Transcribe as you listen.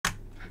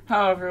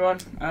Hello everyone,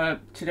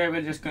 today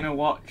we're just going to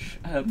watch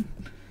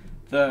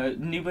the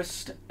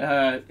newest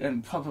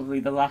and probably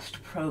the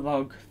last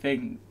prologue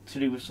thing to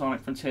do with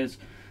Sonic Frontiers.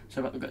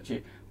 Sorry about the gotcha,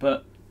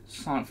 but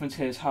Sonic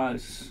Frontiers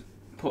has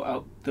put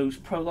out those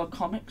prologue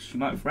comics you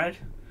might have read.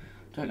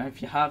 Don't know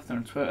if you have, they're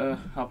on Twitter,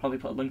 I'll probably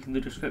put a link in the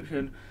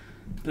description.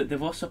 But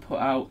they've also put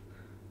out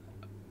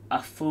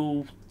a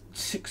full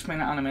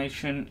 6-minute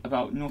animation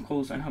about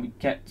Knuckles and how he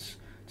gets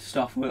to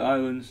Starfall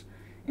Islands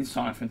in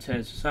Sonic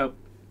Frontiers. So,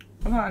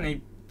 without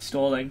any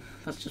stalling,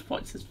 let's just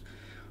watch this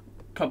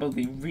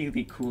probably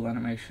really cool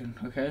animation,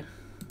 okay?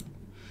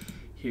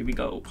 Here we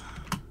go.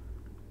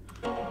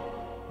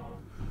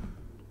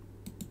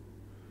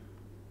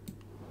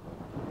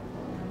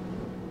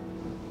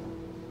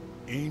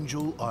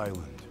 Angel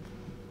Island.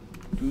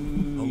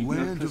 Ooh, a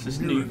land of this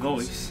miracles, new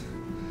voice.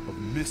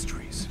 of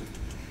mysteries.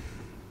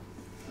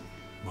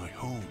 My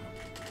home.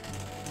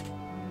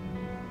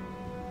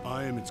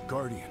 I am its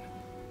guardian.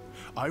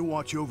 I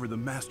watch over the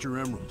Master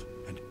Emerald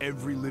and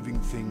every living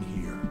thing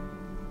here.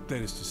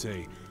 That is to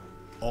say,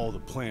 all the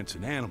plants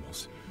and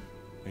animals.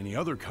 Any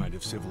other kind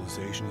of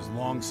civilization has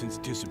long since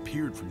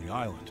disappeared from the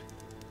island.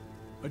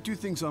 I do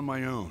things on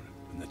my own,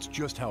 and that's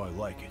just how I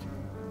like it.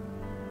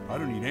 I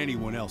don't need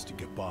anyone else to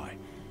get by.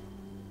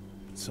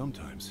 But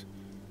sometimes,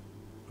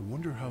 I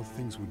wonder how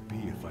things would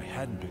be if I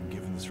hadn't been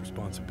given this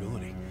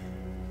responsibility.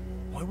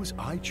 Why was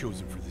I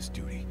chosen for this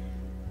duty?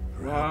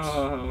 Perhaps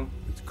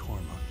it's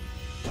karma.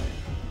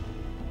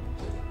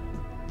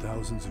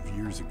 Thousands of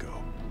years ago,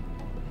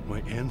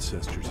 my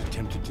ancestors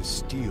attempted to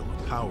steal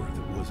a power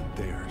that wasn't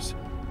theirs.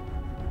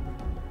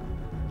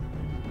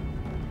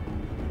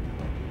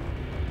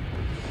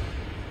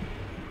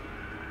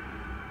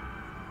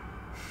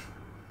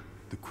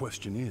 The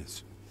question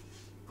is,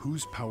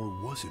 whose power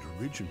was it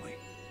originally?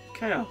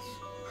 Chaos.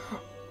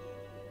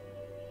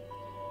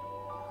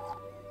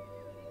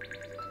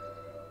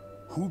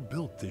 Who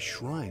built this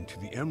shrine to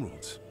the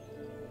emeralds?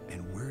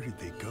 And where did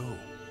they go?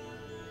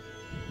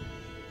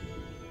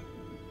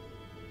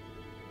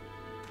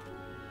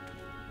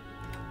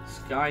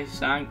 Sky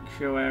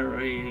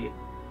Sanctuary.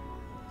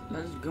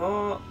 Let's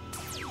go.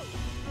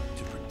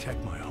 To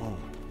protect my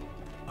home,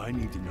 I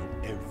need to know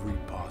every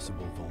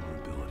possible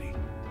vulnerability.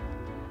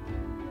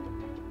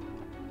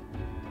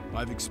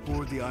 I've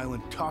explored the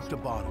island top to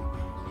bottom,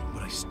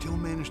 but I still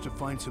manage to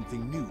find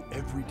something new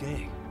every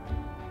day.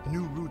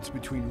 New routes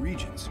between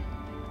regions,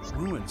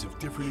 ruins of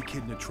different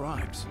echidna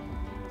tribes,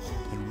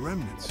 and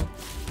remnants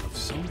of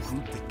some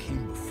group that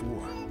came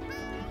before.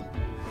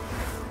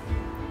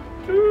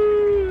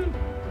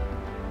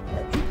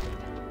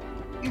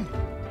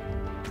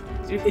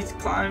 Dude, he's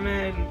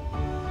climbing.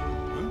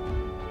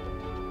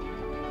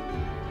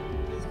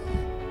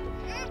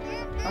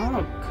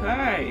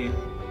 Okay.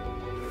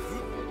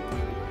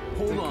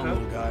 Hold on,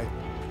 little guy.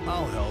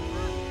 I'll help.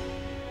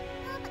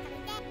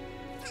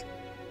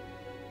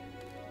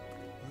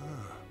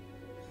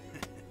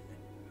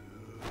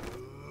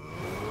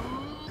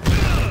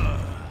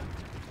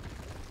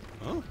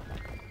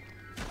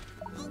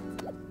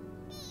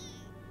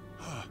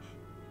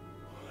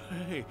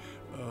 Hey,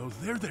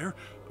 there.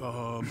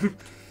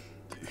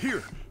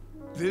 Here.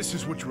 This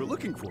is what you were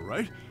looking for,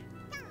 right?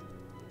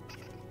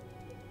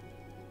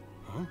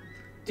 Huh?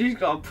 Dude's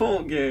got a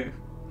pull gear.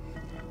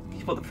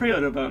 You put the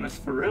pre-order bonus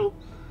for real?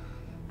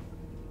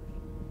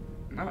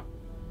 No.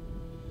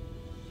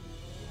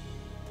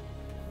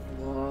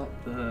 What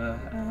the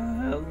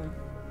hell?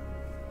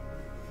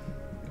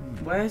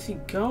 Where's he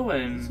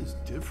going? This is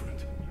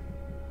different.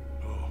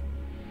 Oh.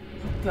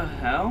 What the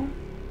hell?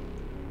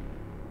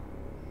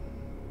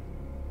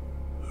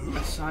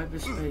 A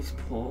cyberspace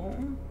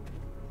portal?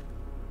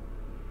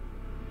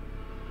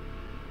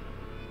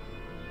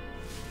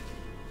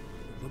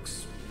 It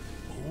looks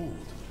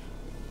old.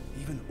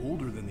 Even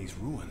older than these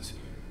ruins.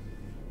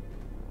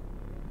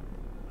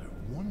 I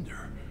wonder...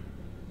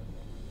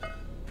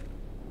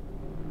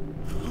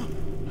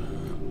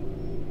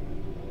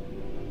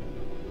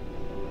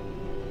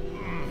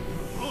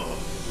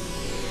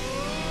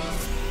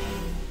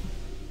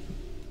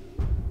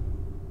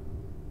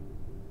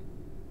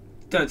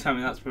 Don't tell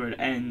me that's where it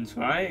ends,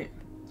 right?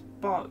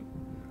 But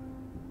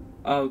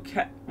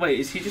okay. Wait,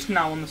 is he just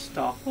now on the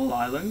Starfall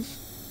Islands?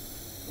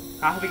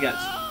 How have he get?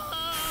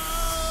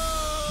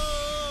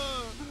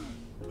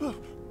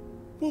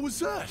 What was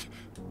that?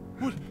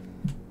 What?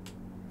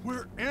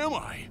 Where am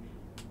I?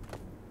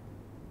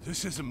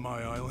 This isn't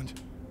my island.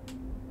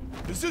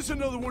 Is this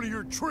another one of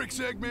your tricks,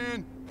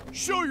 Eggman?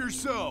 Show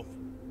yourself!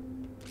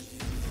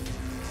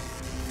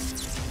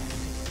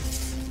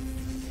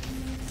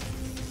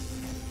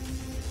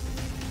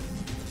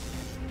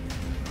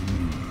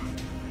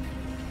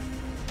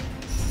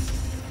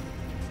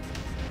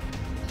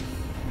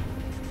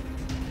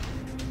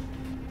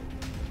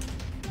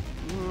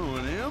 Oh,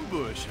 an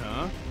ambush,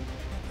 huh?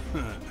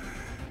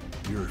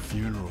 Your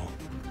funeral.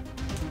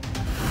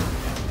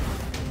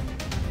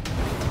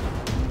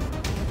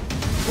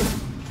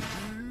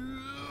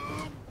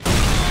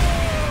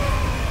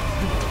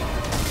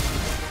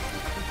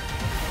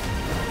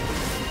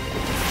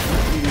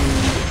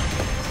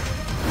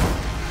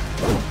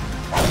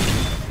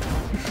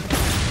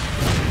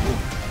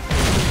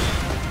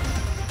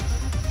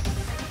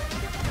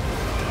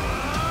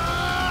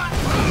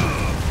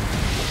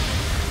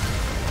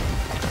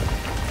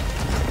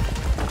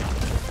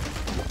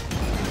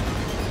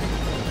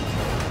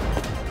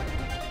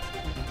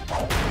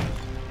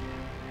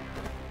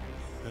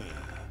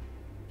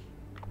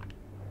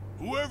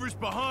 whoever's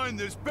behind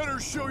this better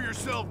show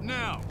yourself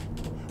now.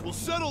 We'll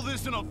settle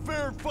this in a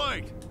fair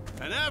fight.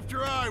 And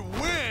after I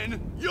win,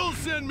 you'll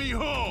send me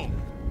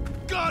home.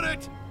 Got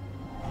it?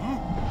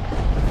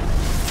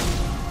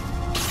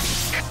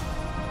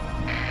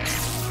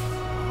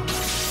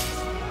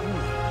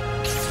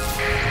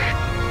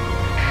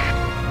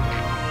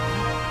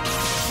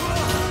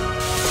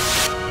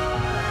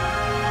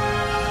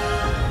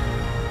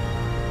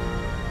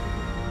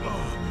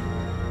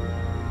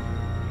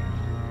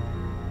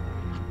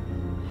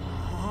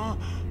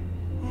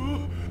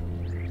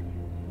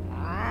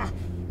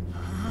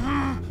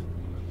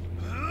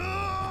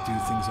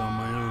 On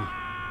my own.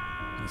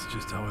 That's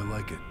just how I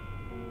like it.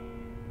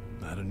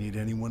 I don't need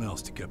anyone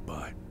else to get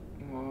by.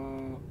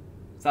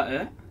 Is that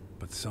it?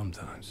 But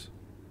sometimes.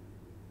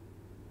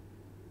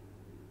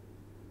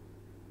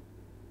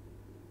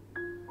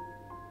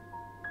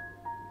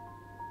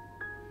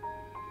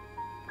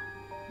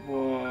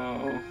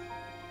 Whoa.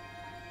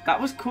 That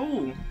was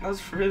cool. That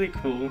was really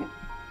cool.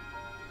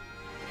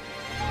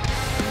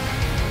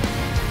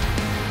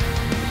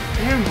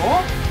 Hear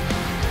more?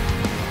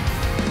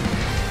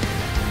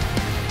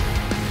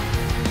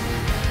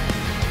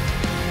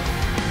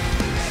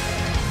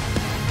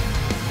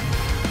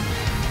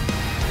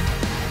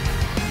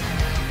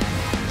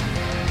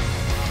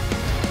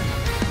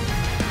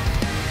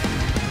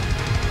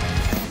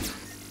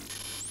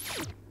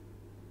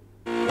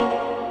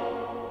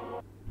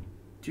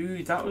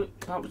 Dude, that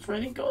was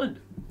really good.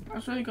 That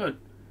was really good.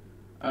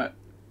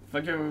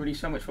 Thank you everybody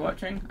so much for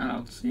watching, and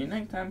I'll see you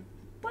next time.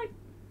 Bye.